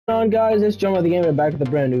On guys, it's John with the Gamer back with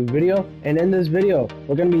a brand new video, and in this video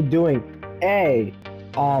we're gonna be doing a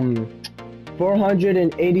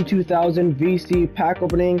 482,000 VC pack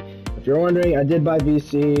opening. If you're wondering, I did buy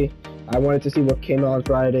VC. I wanted to see what came out on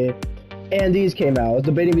Friday, and these came out. I was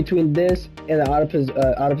debating between this and the out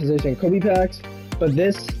of position Kobe packs, but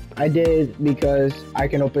this I did because I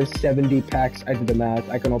can open 70 packs. I did the math.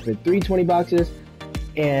 I can open 320 boxes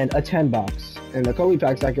and a 10 box. And the Kobe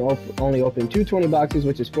packs, I can only open 220 boxes,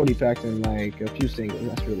 which is 40 packs and like a few singles.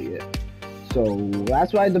 That's really it. So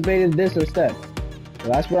that's why I debated this instead. So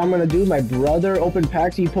that's what I'm gonna do. My brother opened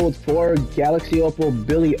packs. He pulled 4 Galaxy Opal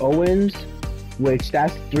Billy Owens, which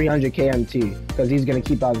that's 300 KMT because he's gonna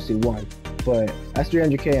keep obviously 1, but that's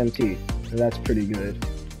 300 KMT, and that's pretty good.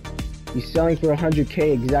 He's selling for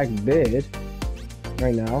 100K exact bid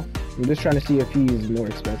right now. I'm just trying to see if he's more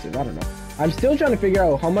expensive. I don't know. I'm still trying to figure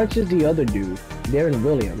out how much is the other dude, Darren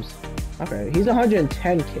Williams. Okay, he's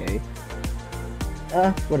 110K.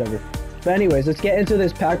 Whatever. But anyways, let's get into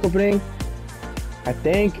this pack opening. I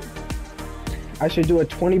think I should do a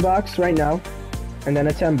 20 box right now, and then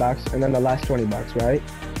a 10 box, and then the last 20 box, right?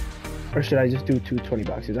 Or should I just do 2 20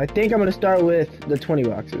 boxes? I think I'm gonna start with the 20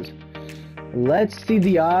 boxes. Let's see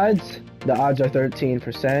the odds. The odds are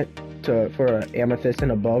 13% for Amethyst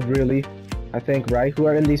and above, really. I think, right? Who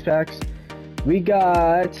are in these packs? We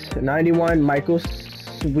got 91 Michael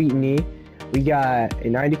Sweetney. We got a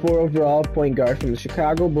 94 overall point guard from the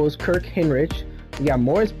Chicago Bulls, Kirk Hinrich. We got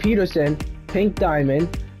Morris Peterson, Pink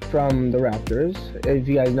Diamond from the Raptors. If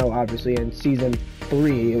you guys know, obviously, in Season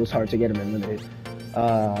 3, it was hard to get him in limited.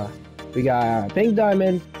 We got Pink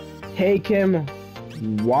Diamond, Hakim,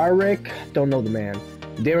 Warwick, don't know the man.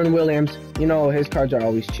 Darren Williams, you know, his cards are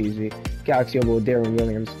always cheesy. Galaxy Opal, Darren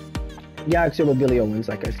Williams. Galaxy Opal, Billy Owens,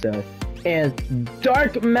 like I said. And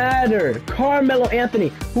Dark Matter, Carmelo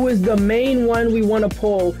Anthony, who is the main one we want to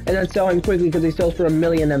pull and then sell him quickly because he sells for 1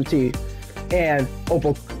 million MT. And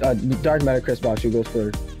Opal, Dark Matter Chris Bosh, who goes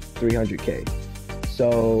for 300K.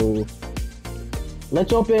 So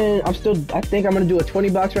let's open. I think I'm gonna do a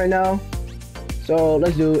 20 box right now. So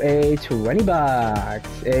let's do a 20 box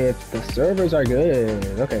if the servers are good.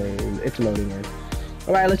 Okay, it's loading in.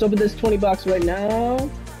 All right, let's open this 20 box right now.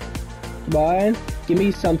 Come on. Give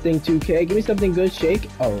me something 2K. Give me something good. Shake.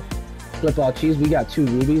 Oh, flip all cheese. We got 2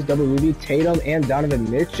 rubies, double ruby, Tatum and Donovan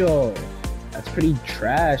Mitchell. That's pretty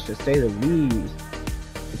trash to say the least.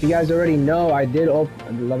 If you guys already know, I did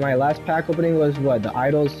my last pack opening was what, the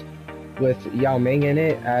Idols with Yao Ming in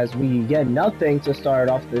it. As we get nothing to start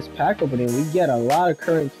off this pack opening, we get a lot of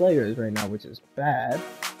current players right now, which is bad.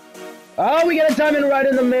 Oh, we got a diamond right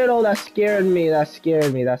in the middle. That scared me. That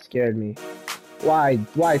scared me. That scared me. Why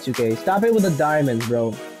 2K? Stop it with the diamonds,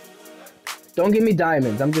 bro. Don't give me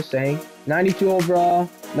diamonds. I'm just saying. 92 overall,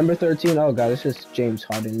 number 13. Oh god, this is James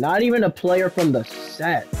Harden. Not even a player from the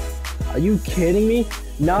set. Are you kidding me?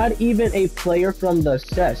 Not even a player from the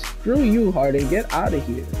set. Screw you, Harden. Get out of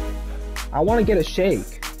here. I want to get a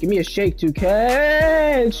shake. Give me a shake,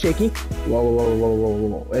 2K. It's shaky. Whoa, whoa, whoa, whoa, whoa,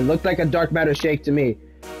 whoa. It looked like a Dark Matter shake to me.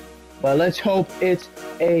 But let's hope it's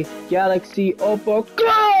a Galaxy Opal.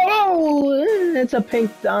 Go! It's a Pink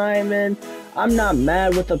Diamond. I'm not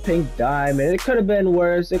mad with a Pink Diamond. It could have been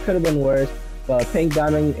worse. It could have been worse. But Pink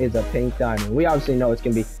Diamond is a Pink Diamond. We obviously know it's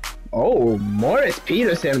going to be... Oh, Morris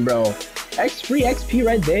Peterson, bro. Free XP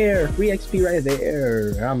right there. Free XP right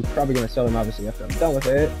there. I'm probably going to sell him, obviously, after I'm done with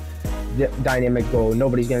it. Dynamic goal.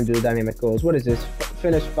 Nobody's going to do the dynamic goals. What is this?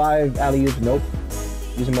 Finish 5 alley-oops. Nope.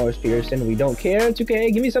 Using Morris Peterson. We don't care.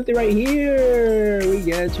 2K. Give me something right here. We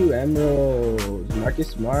get 2 emeralds. Marcus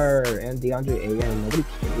Smart and DeAndre Ayton. Nobody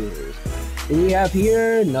cares. What we have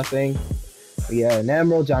here? Nothing. We got an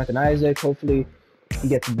emerald. Jonathan Isaac. Hopefully he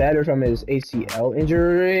gets better from his ACL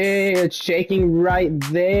injury. It's shaking right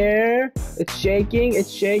there. It's shaking.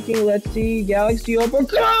 It's shaking. Let's see. Galaxy Opal.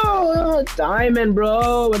 Go! A diamond,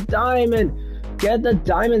 bro. A diamond. Get the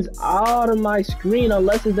diamonds out of my screen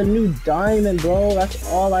unless it's a new diamond, bro.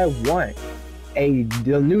 That's all I want.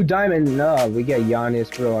 The new diamond. No, we get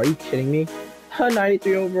Giannis, bro. Are you kidding me?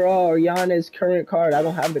 93 overall. Giannis current card. I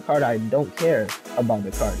don't have the card. I don't care about the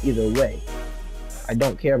card. Either way, I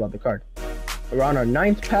don't care about the card. We're on our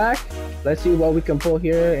 9th pack. Let's see what we can pull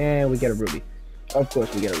here, and we get a ruby. Of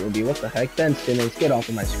course, we get a ruby. What the heck? Ben Simmons, get off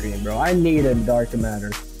of my screen, bro. I need a Dark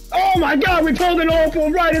Matter. Oh my God, we pulled an Opal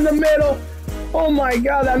right in the middle. Oh my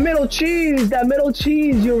god, that middle cheese! That middle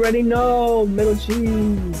cheese, you already know! Middle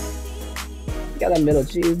cheese. Got that middle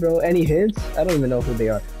cheese, bro. Any hints? I don't even know who they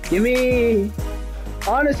are. Give me...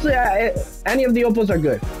 Honestly, any of the opals are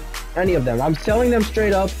good. Any of them. I'm selling them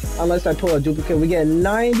straight up unless I pull a duplicate. We get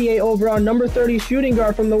 98 overall, number 30 shooting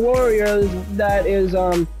guard from the Warriors. That is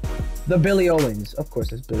The Billy Owens. Of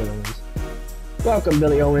course, it's Billy Owens. Welcome,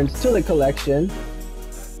 Billy Owens, to the collection.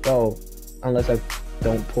 Oh, unless I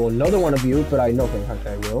don't pull another one of you, but I know for a fact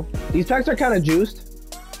I will. These packs are kind of juiced.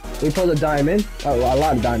 We pulled a diamond. Oh, a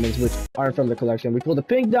lot of diamonds, which aren't from the collection. We pulled a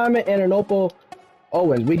pink diamond and an opal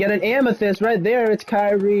Owens. We get an amethyst right there. It's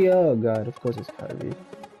Kyrie. Oh, God. Of course it's Kyrie.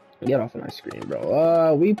 Get off of my screen,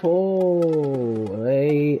 bro. We pull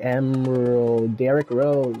a emerald. Derrick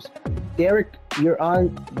Rose. Derrick, you're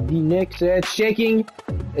on the Knicks. It's shaking.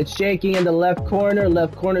 It's shaking in the left corner.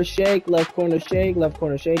 Left corner shake. Left corner shake. Left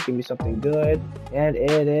corner shake. Give me something good. And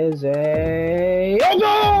it is a... Oh,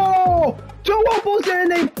 no! 2 opals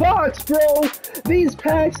in a box, bro! These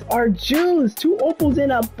packs are juice! 2 opals in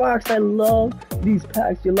a box. I love these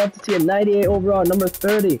packs. You love to see a 98 overall, number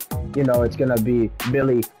 30. You know it's gonna be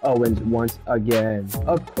Billy Owens once again.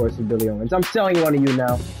 Of course it's Billy Owens. I'm selling one of you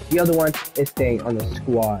now. The other one is staying on the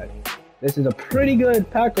squad. This is a pretty good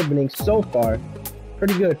pack opening so far.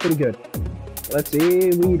 Pretty good, pretty good. Let's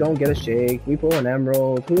see, we don't get a shake. We pull an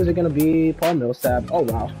emerald. Who is it gonna be? Paul Millsap. Oh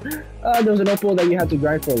wow. There was an opal that you had to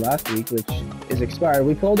grind for last week, which is expired.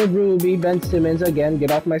 We pulled a ruby. Ben Simmons again. Get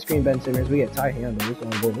off my screen, Ben Simmons. We get tie handles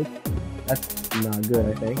on gold. That's not good,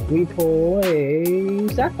 I think. We pull a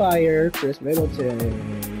sapphire. Chris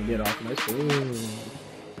Middleton. Get off my screen.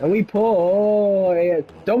 And we pull a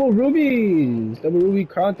double rubies. Double ruby,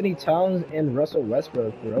 Karl Anthony Towns and Russell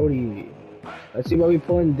Westbrook. Brody. Let's see what we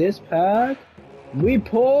pull in this pack. We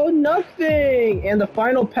pull nothing! And the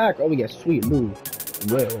final pack, oh, we get Sweet Lou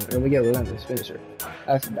Will, and we get Relentless Finisher.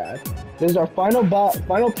 That's bad. This is our final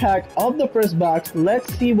pack of the first box.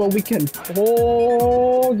 Let's see what we can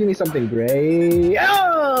pull. Give me something great.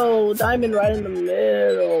 Oh! Diamond right in the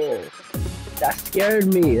middle. That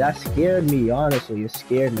scared me. That scared me, honestly. It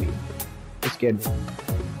scared me. It scared me.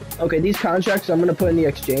 Okay, these contracts I'm gonna put in the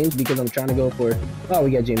exchange because I'm trying to go for... Oh,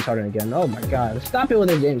 we get James Harden again. Oh my God! Stop it with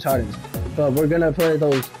the James Hardens. But we're gonna put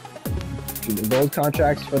those gold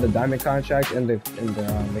contracts for the diamond contract in the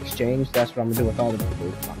exchange. That's what I'm gonna do with all the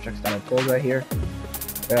gold contracts that I pulled right here.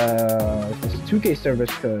 This 2K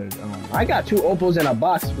service code. I got 2 opals in a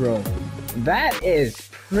box, bro. That is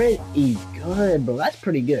pretty good, bro. That's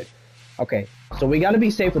pretty good. Okay, so we gotta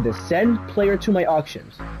be safe with this. Send player to my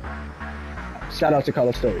auctions. Shout out to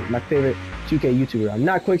Carlos Story, my favorite 2K YouTuber. I'm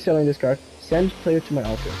not quick selling this card. Send player to my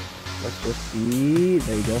auction. Let's just see.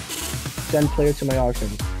 There you go. Send player to my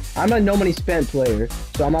auctions. I'm a no money spent player,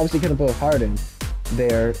 so I'm obviously gonna put Harden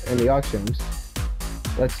there in the auctions.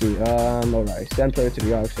 Let's see. Alright. Send player to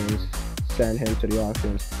the auctions. Send him to the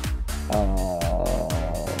auctions.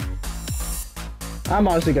 I'm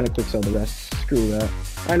honestly gonna quick sell the rest. Screw that.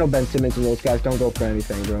 I know Ben Simmons and those guys don't go for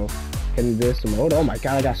anything, bro. Can this mode? Oh my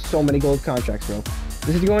God, I got so many gold contracts, bro.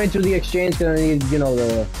 This is going to the exchange because I need, you know,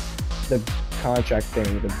 the contract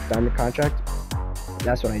thing, the diamond contract.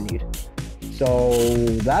 That's what I need. So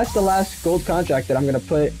that's the last gold contract that I'm gonna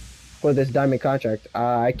put for this diamond contract.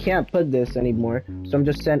 I can't put this anymore, so I'm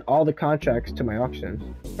just send all the contracts to my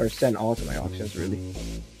auction, or send all to my auctions, really.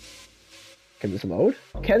 Can this load?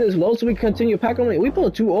 Can this load so we can continue pack only? We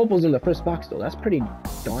pulled 2 opals in the first box though. That's pretty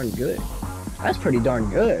darn good. That's pretty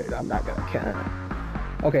darn good. I'm not gonna count.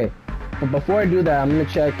 Okay, but before I do that, I'm gonna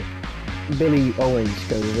check Billy Owens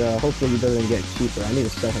because hopefully he doesn't get cheaper. I need to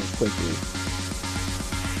sell him quickly.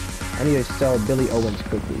 I need to sell Billy Owens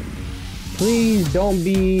quickly. Please don't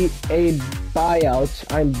be a buyout.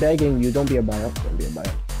 I'm begging you, don't be a buyout. Don't be a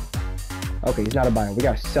buyout. Okay, he's not a buyout. We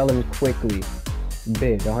gotta sell him quickly.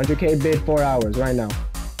 Bid 100K bid 4 hours right now.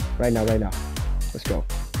 Right now. Let's go.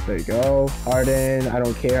 There you go. Harden, I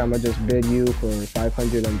don't care. I'm gonna just bid you for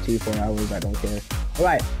 500 MT 4 hours. I don't care.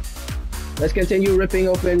 Alright. Let's continue ripping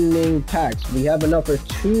opening packs. We have enough for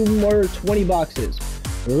 2 more 20 boxes.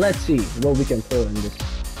 Let's see what we can pull in this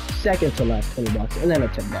second to last 20 boxes. And then a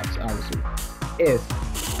 10 box, obviously. If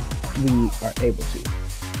we are able to.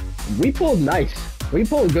 We pulled nice. We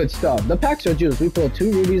pulled good stuff. The packs are juice. We pulled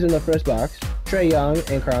 2 rubies in the first box. Trae Young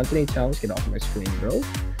and Karl Anthony Towns. Get off my screen, bro.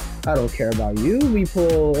 I don't care about you. We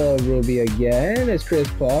pull Ruby again. It's Chris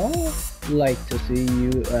Paul. Like to see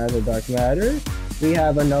you as a Dark Matter. We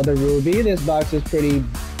have another Ruby. This box is pretty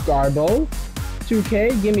garbo.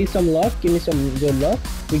 2K, give me some luck. Give me some good luck.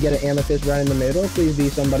 We get an amethyst right in the middle. Please be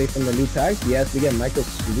somebody from the new pack. Yes, we get Michael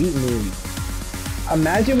Sweetney.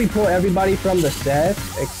 Imagine we pull everybody from the set,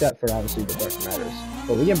 except for obviously the Dark Matters.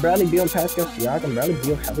 But we get Bradley Beal and Pascal Siakam. Bradley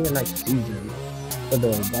Beal having a nice season for the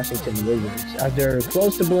Washington Wizards as they're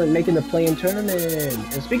close to making the play-in tournament.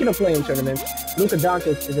 And speaking of play-in tournament, Luka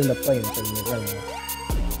Doncic is in the play-in tournament right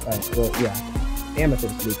now. Alright, well, yeah.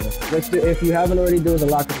 Amethyst, Luka. If you haven't already, there was a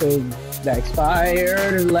locker code that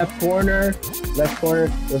expired in the left corner. left corner,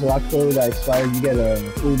 there's a lot of code that expired. You get a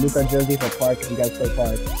free Luka jersey for Park if you guys play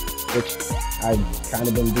Park, which I've kind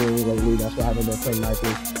of been doing lately. That's why I haven't been playing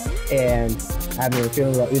Myteam. And I haven't been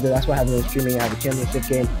feeling well either. That's why I haven't been streaming. I have a championship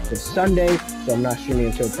game this Sunday, so I'm not streaming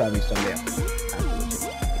until probably Sunday after.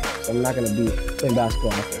 So I'm not going to be playing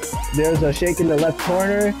basketball after. There's a shake in the left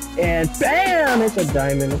corner, and BAM! It's a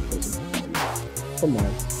diamond. Come on.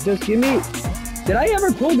 Just give me... Did I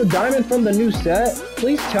ever pull the diamond from the new set?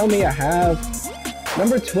 Please tell me I have.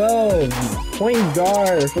 Number 12, point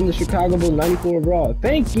guard from the Chicago Bulls, 94 overall.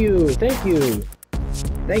 Thank you, thank you.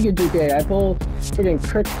 Thank you, 2K. I pulled freaking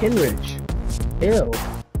Kirk Hinrich. Ew.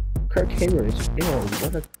 Kirk Hinrich. Ew.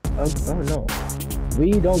 What a... Oh no.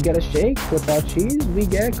 We don't get a shake without cheese. We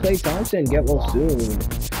get Klay Thompson. Get well soon.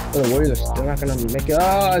 Oh, the Warriors are still not gonna make it.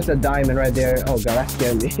 Oh, it's a diamond right there. Oh god, that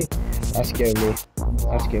scared me. That scared me.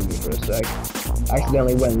 That scared me for a sec. I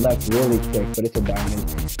accidentally went left really quick, but it's a diamond.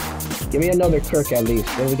 Give me another Kirk at least.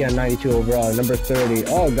 Then we get 92 overall. Number 30.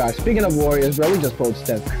 Oh god, speaking of Warriors, bro, we just pulled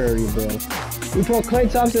Steph Curry, bro. We pulled Klay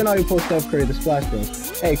Thompson, now we pulled Steph Curry, the splash, bro.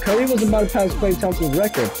 Hey, Curry was about to pass Klay Thompson's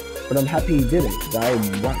record, but I'm happy he didn't, because I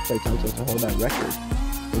want Klay Thompson to hold that record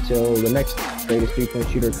until the next greatest three-point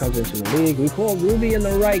shooter comes into the league. We pulled Ruby in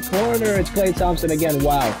the right corner. It's Klay Thompson again.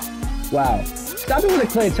 Wow. Wow. Stop it with the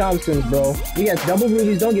Klay Thompsons, bro. We got double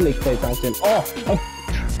rubies. Don't give me Klay Thompson. Oh,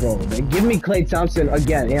 bro. Give me Klay Thompson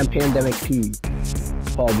again. And Pandemic P.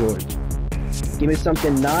 Paul George. Give me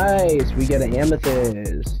something nice. We get an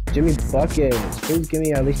amethyst. Jimmy Buckets. Please give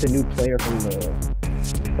me at least a new player from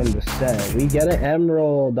the set. We get an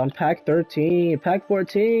emerald on pack 13. Pack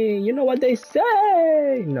 14. You know what they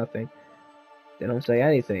say? Nothing. They don't say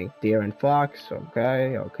anything. De'Aaron Fox.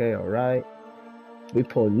 Okay. Okay. All right. We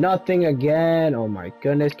pulled nothing again. Oh my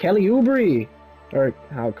goodness. Kelly Oubre. Or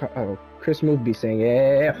how Chris Mood be saying,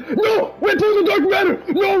 yeah. No! We pulled the dark matter!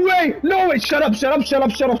 No way! No way! Shut up, shut up, shut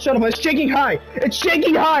up, shut up, shut up. It's shaking high. It's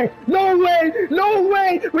shaking high. No way! No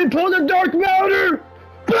way! We pulled the dark matter!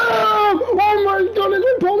 Boom! Oh my goodness,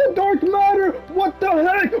 we pulled the dark matter! What the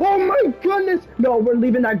heck? Oh my goodness! No, we're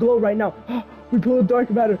leaving that glow right now. We pulled the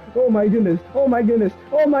dark matter. Oh my goodness. Oh my goodness.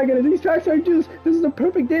 Oh my goodness. These packs are juice. This is the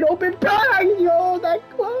perfect day to open packs. Yo, that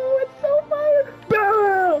glow. It's so fire.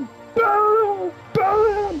 Boom! Boom!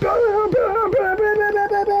 Boom! Boom! Boom! Boom! Boom!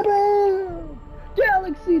 Boom! Boom!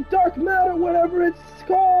 Galaxy Dark Matter, whatever it's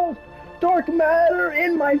called. Dark Matter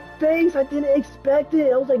in my face. I didn't expect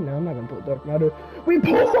it. I was like, no, I'm not gonna put Dark Matter. We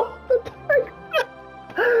pulled the Dark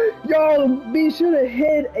Matter. Yo, be sure to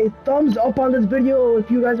hit a thumbs up on this video if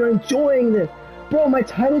you guys are enjoying this. Bro, my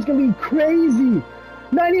title's gonna be crazy.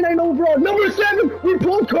 99 overall. Number 7, we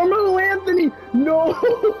pulled Carmelo Anthony. No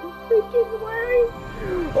freaking way.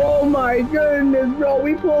 Oh my goodness, bro.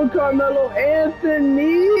 We pulled Carmelo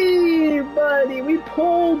Anthony, buddy. We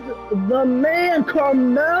pulled the man,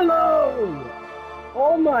 Carmelo.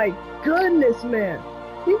 Oh my goodness, man.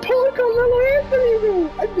 We pulled Carmelo Anthony, bro.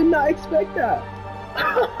 I did not expect that.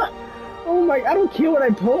 Oh my, I don't care what I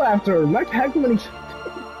pull after. My pack money.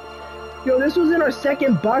 Yo, this was in our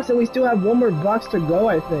second box and we still have one more box to go,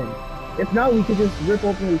 I think. If not, we could just rip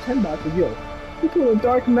open 10 boxes. Yo, we pulled a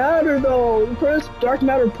Dark Matter though. First Dark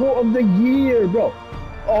Matter pull of the year, bro.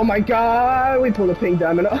 Oh my god, we pulled a pink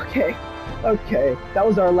diamond. Okay, okay. That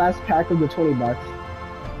was our last pack of the 20 box.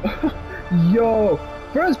 Yo,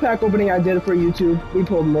 first pack opening I did for YouTube. We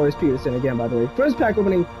pulled Morris Peterson again, by the way. First pack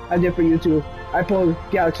opening I did for YouTube. I pulled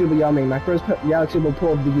Galaxy Yao Ming, my first Galaxy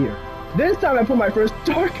pull of the year. This time I pulled my first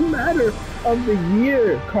Dark Matter of the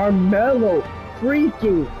year. Carmelo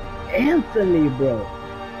freaking Anthony, bro.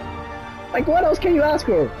 Like, what else can you ask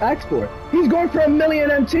for? He's going for 1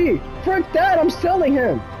 million MT. Frick that, I'm selling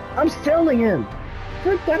him. I'm selling him.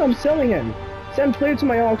 Frick that, I'm selling him. Send player to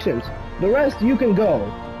my auctions. The rest, you can go.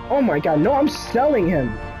 Oh my god, no, I'm selling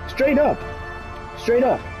him. Straight up. Straight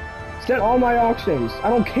up. Send all my auctions. I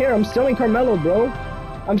don't care, I'm selling Carmelo, bro.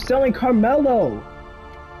 I'm selling Carmelo.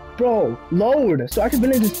 Bro, load. So I can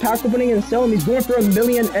finish this pack opening and sell him. He's going for 1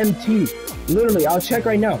 million MT. Literally, I'll check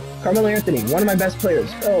right now. Carmelo Anthony, one of my best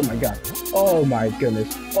players. Oh my god. Oh my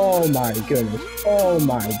goodness. Oh my goodness. Oh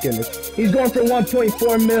my goodness. He's going for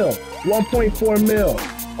 1.4 mil. 1.4 mil.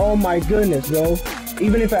 Oh my goodness, bro.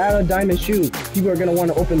 Even if I add a diamond shoe, people are gonna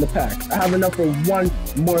want to open the pack. I have enough for one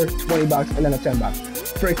more 20 box and then a 10 box.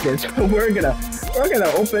 Frick this. We're gonna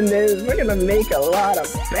open this. We're gonna make a lot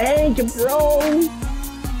of bank, bro.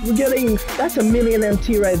 We're getting, that's 1 million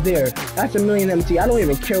MT right there. That's 1 million MT. I don't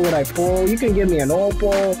even care what I pull. You can give me an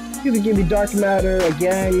opal. You can give me Dark Matter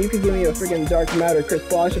again. You can give me a freaking Dark Matter Chris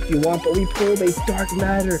Bosh if you want, but we pulled a Dark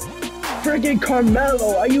Matter. Freaking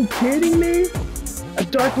Carmelo. Are you kidding me? A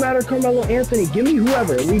Dark Matter Carmelo Anthony. Give me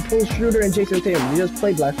whoever. We pulled Schroeder and Jason Tatum. We just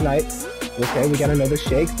played last night. Okay, we got another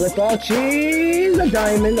shake. Flip all cheese. A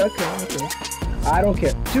diamond. Okay. I don't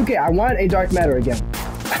care. 2K, I want a Dark Matter again.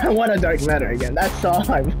 I want a Dark Matter again. That's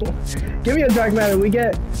all I want. Give me a Dark Matter. We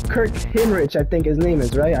get Kirk Hinrich, I think his name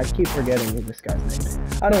is, right? I keep forgetting this guy's name.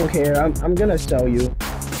 I don't care. I'm gonna sell you.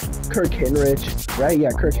 Kirk Hinrich, right? Yeah,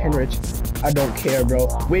 Kirk Hinrich. I don't care, bro.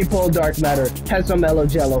 We pull Dark Matter. Has some Mellow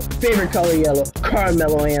Jello. Favorite color yellow.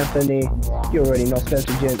 Carmelo Anthony. You already know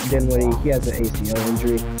Spencer Dinwiddie. He has an ACL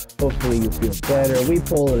injury. Hopefully you feel better. We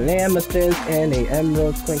pull an Amethyst and a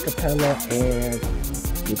Emerald, Clint Capella, and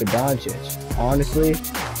Luka Doncic. Honestly,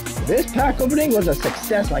 this pack opening was a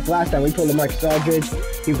success. Like last time, we pulled LaMarcus Aldridge.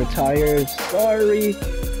 He retired. Sorry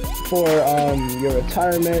for your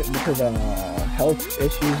retirement because of health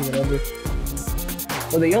issues or whatever.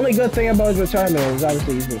 Well, the only good thing about his retirement is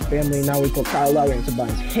obviously he's with family. Now we put Kyle Lowry and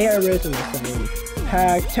Tobias Harris in the same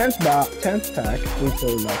pack. 10th pack, we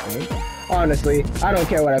pulled nothing. Honestly, I don't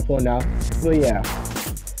care what I pull now. But yeah,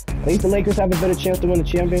 at least the Lakers have a better chance to win the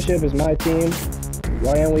championship. It's my team.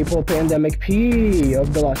 Why don't we pull Pandemic P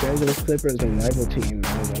of the Los Angeles Clippers, a rival team?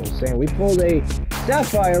 That's what I'm saying. We pulled a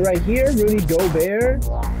Sapphire right here, Rudy Gobert.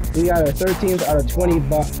 We got a 13th out of 20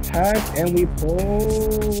 pack, and we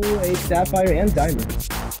pull a Sapphire and Diamond.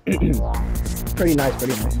 Pretty nice.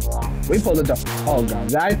 We pulled a oh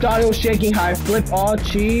god, I thought it was shaking high. Flip all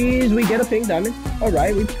cheese. We get a pink diamond.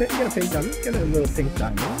 Alright, we get a pink diamond. Get a little pink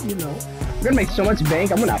diamond, you know. We're gonna make so much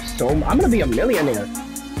bank. I'm gonna be a millionaire.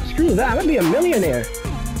 Screw that, I'm gonna be a millionaire.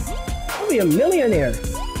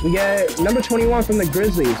 We get number 21 from the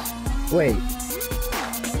Grizzlies. Wait.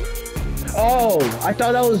 Oh, I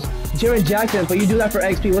thought that was Jaren Jackson, but you do that for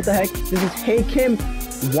XP. What the heck? This is Hakeem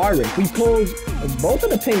Warwick. We pulled both of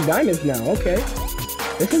the pink diamonds now. Okay.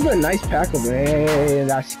 This is a nice pack over. Hey,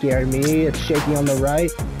 that scared me. It's shaking on the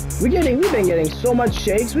right. We've been getting so much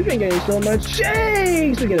shakes. We get a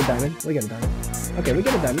diamond. Okay, we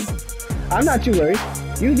get a diamond. I'm not too worried.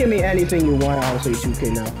 You can give me anything you want, honestly,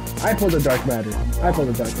 2K now. I pulled the Dark Matter.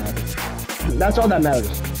 That's all that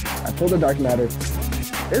matters. I pulled the Dark Matter.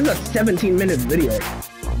 This is a 17-minute video.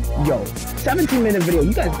 Yo, 17-minute video.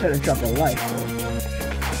 You guys better drop a like, bro.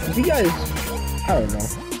 If you guys, I don't know.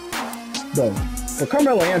 Bro, for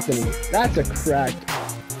Carmelo Anthony, that's a cracked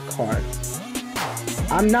card.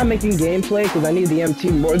 I'm not making gameplay because I need the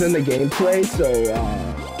MT more than the gameplay, so,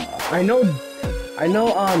 I know,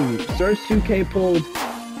 Sir 2K pulled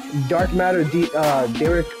Dark Matter,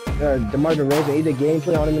 Derek, DeMar DeRozan. He did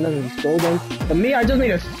gameplay on him and he stole them. But me, I just need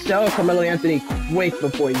to sell Carmelo Anthony quick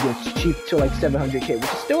before he gets cheap to like 700k, which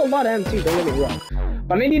is still a lot of MT, don't get me wrong.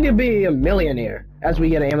 But I need to be a millionaire as we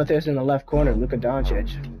get an Amethyst in the left corner, Luka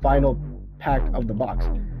Doncic, final pack of the box.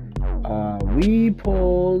 We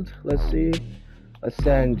pulled, let's see, let's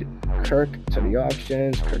send Kirk to the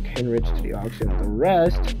auctions, Kirk Hinrich to the auction, the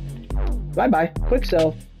rest, bye-bye, quick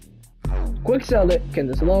sell. Quick sell it. Can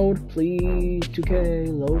this load, please? 2K,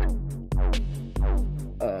 load.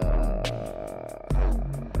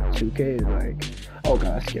 2K is like, oh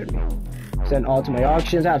god, that scared me. Send all to my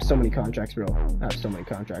auctions. I have so many contracts, bro.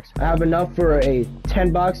 I have enough for a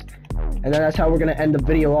 10 box, and then that's how we're gonna end the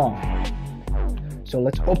video off. So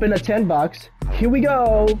let's open a 10 box. Here we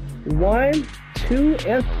go. 1, 2,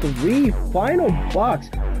 and 3. Final box.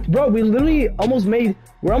 Bro, we literally almost made,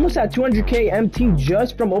 we're almost at 200k MT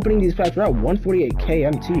just from opening these packs. We're at 148k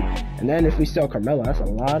MT. And then if we sell Carmelo, that's a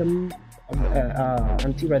lot of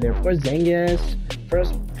MT right there. Of course, Zengas,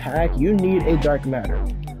 first pack, you need a Dark Matter.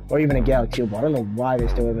 Or even a Galaxy Ball. I don't know why they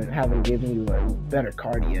still haven't given you a better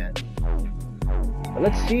card yet. But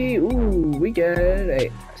let's see. Ooh, we get a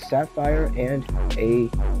Sapphire and a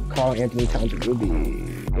Carl Anthony Towns Ruby.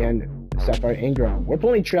 And Sapphire Ingram. We're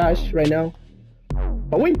pulling trash right now.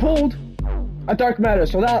 But we pulled a Dark Matter,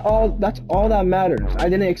 so that's all that matters. I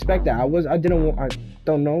didn't expect that. I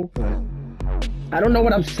don't know, but I don't know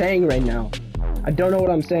what I'm saying right now. I don't know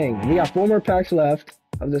what I'm saying. We got 4 more packs left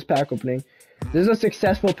of this pack opening. This is a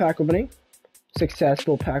successful pack opening.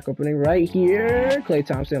 Right here. Klay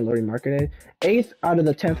Thompson and Lauri Markkanen. 8th out of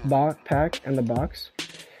the 10th pack in the box.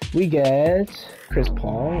 We get Chris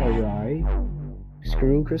Paul, alright.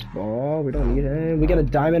 Screw Chris Paul, we don't need him. We get a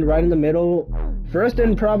diamond right in the middle. First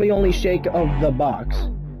and probably only shake of the box.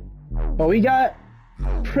 But we got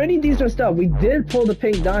pretty decent stuff. We did pull the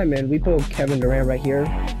pink diamond. We pulled Kevin Durant right here.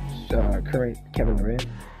 Current Kevin Durant.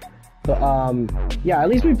 But, yeah, at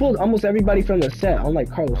least we pulled almost everybody from the set,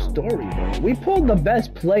 unlike Carlos Story, bro. We pulled the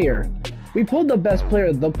best player.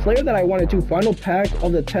 The player that I wanted to. Final pack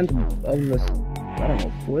of the 10th, of the, I don't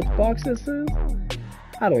know, 4th box this is?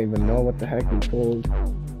 I don't even know what the heck we pulled.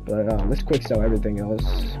 But let's quick sell everything else.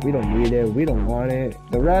 We don't need it. We don't want it.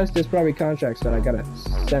 The rest is probably contracts that I gotta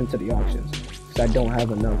send to the auctions because I don't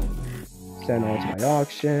have enough. Send all to my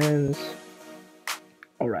auctions.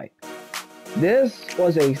 All right. This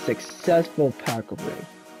was a successful pack opening.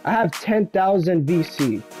 I have 10,000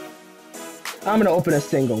 VC. I'm gonna open a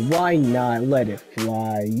single. Why not? Let it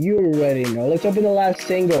fly. You already know. Let's open the last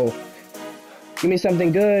single. Give me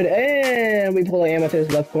something good, and we pull an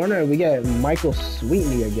amethyst left corner, and we get Michael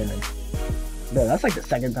Sweetney again. Bro, that's like the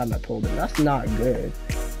second time I pulled it. That's not good.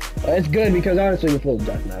 It's good because honestly we pulled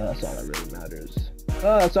Dark Matter. That's all that really matters.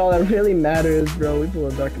 Oh, that's all that really matters, bro. We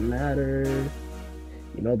pulled Dark Matter.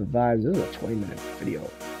 You know the vibes. This is a 20-minute video.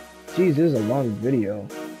 Jeez, this is a long video.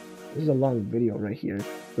 This is a long video right here.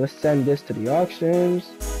 Let's send this to the auctions.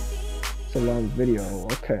 It's a long video.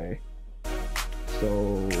 Okay.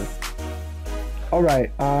 So, all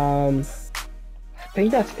right. I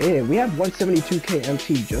think that's it. We have 172k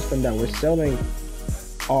MT just from that. We're selling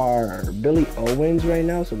our Billy Owens right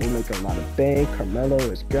now, so we'll make a lot of bank. Carmelo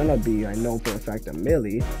is gonna be, I know for a fact, a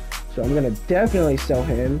milli, so I'm gonna definitely sell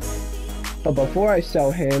him. But before I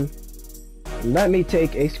sell him, let me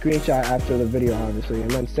take a screenshot after the video, obviously,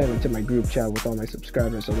 and then send it to my group chat with all my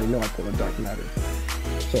subscribers so they know I pulled a Dark Matter.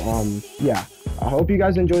 So yeah, I hope you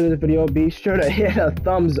guys enjoyed this video. Be sure to hit a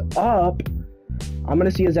thumbs up. I'm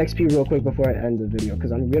gonna see his XP real quick before I end the video,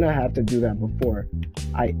 because I'm gonna have to do that before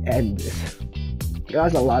I end this.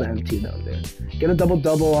 That's a lot of MT down there. Get a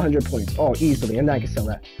double-double, 100 points. Oh, easily, and then I can sell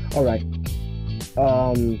that. Alright.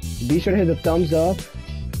 Be sure to hit the thumbs up.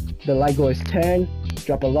 The like goal is 10.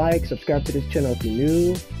 Drop a like, subscribe to this channel if you're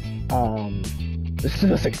new. This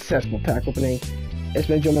is a successful pack opening. It's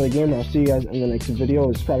been Joe the Gamer. I'll see you guys in the next video.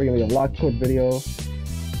 It's probably gonna be a lock code video.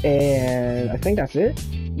 And I think that's it.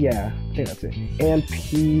 Yeah, I think that's it. And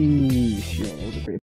peace. Yo, that was a great